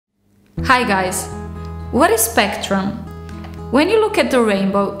Hi guys! What is spectrum? When you look at the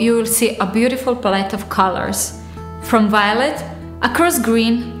rainbow, you will see a beautiful palette of colors, from violet across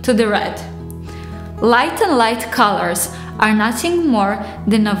green to the red. Light and light colors are nothing more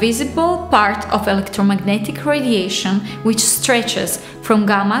than a visible part of electromagnetic radiation which stretches from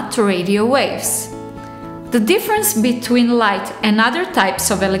gamma to radio waves. The difference between light and other types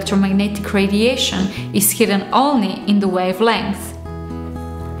of electromagnetic radiation is hidden only in the wavelength.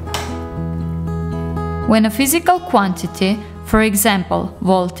 When a physical quantity, for example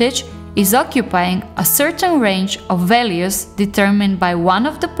voltage, is occupying a certain range of values determined by one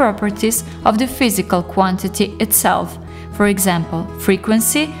of the properties of the physical quantity itself, for example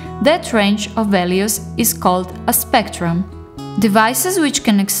frequency, that range of values is called a spectrum. Devices which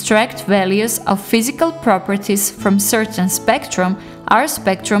can extract values of physical properties from certain spectrum are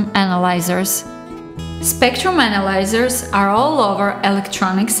spectrum analyzers. Spectrum analyzers are all over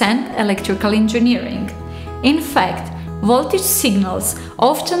electronics and electrical engineering. In fact, voltage signals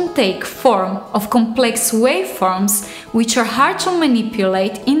often take form of complex waveforms which are hard to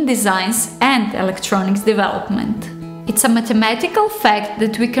manipulate in designs and electronics development. It's a mathematical fact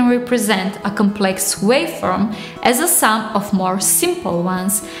that we can represent a complex waveform as a sum of more simple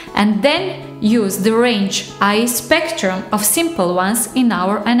ones and then use the range, i.e. spectrum, of simple ones in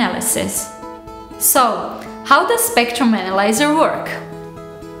our analysis. So, how does spectrum analyzer work?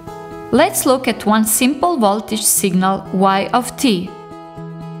 Let's look at one simple voltage signal y of t.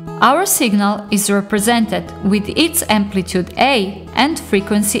 Our signal is represented with its amplitude A and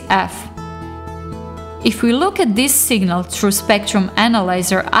frequency f. If we look at this signal through spectrum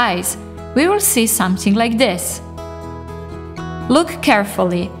analyzer eyes, we will see something like this. Look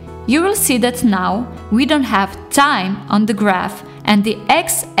carefully. You will see that now we don't have time on the graph and the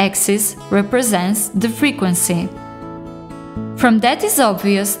x-axis represents the frequency. From that is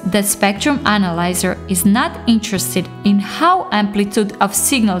obvious that spectrum analyzer is not interested in how amplitude of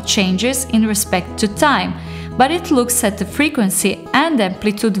signal changes in respect to time, but it looks at the frequency and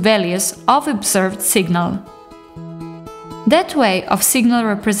amplitude values of observed signal. That way of signal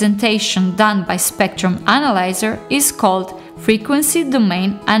representation done by spectrum analyzer is called frequency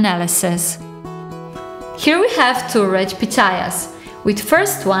domain analysis. Here we have two red pitayas. With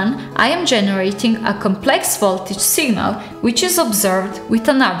first one, I am generating a complex voltage signal which is observed with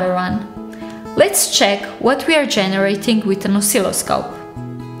another one. Let's check what we are generating with an oscilloscope.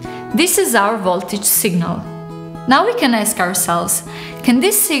 This is our voltage signal. Now we can ask ourselves, can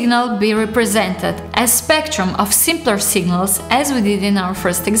this signal be represented as spectrum of simpler signals as we did in our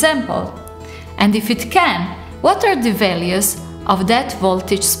first example? And if it can, what are the values of that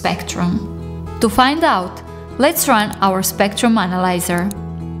voltage spectrum? To find out, let's run our spectrum analyzer.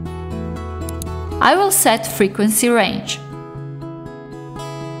 I will set frequency range.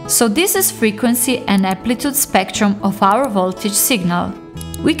 So this is frequency and amplitude spectrum of our voltage signal.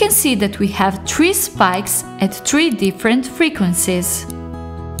 We can see that we have three spikes at three different frequencies.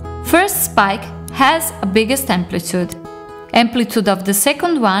 First spike has a biggest amplitude. Amplitude of the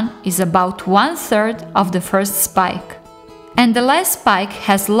second one is about 1/3 of the first spike. And the last spike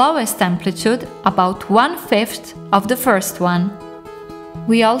has lowest amplitude, about 1/5 of the first one.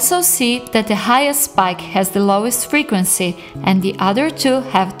 We also see that the highest spike has the lowest frequency and the other two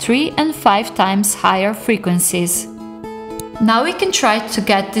have 3 and 5 times higher frequencies. Now we can try to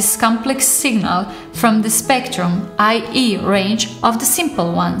get this complex signal from the spectrum, i.e. range of the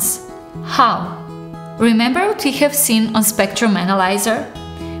simple ones. How? Remember what we have seen on spectrum analyzer?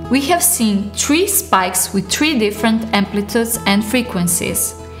 We have seen 3 spikes with 3 different amplitudes and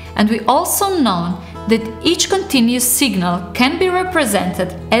frequencies, and we also know that each continuous signal can be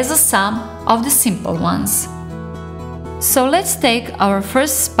represented as a sum of the simple ones. So let's take our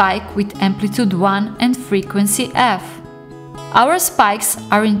first spike with amplitude 1 and frequency f. Our spikes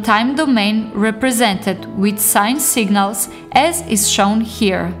are in time domain represented with sine signals as is shown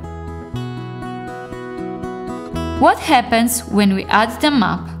here. What happens when we add them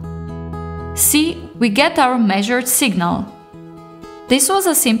up? See, we get our measured signal. This was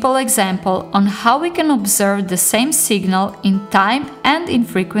a simple example on how we can observe the same signal in time and in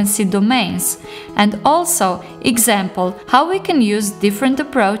frequency domains, and also example how we can use different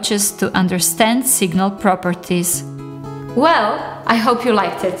approaches to understand signal properties. Well, I hope you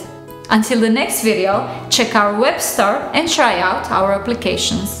liked it. Until the next video, check our web store and try out our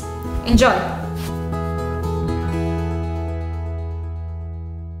applications. Enjoy!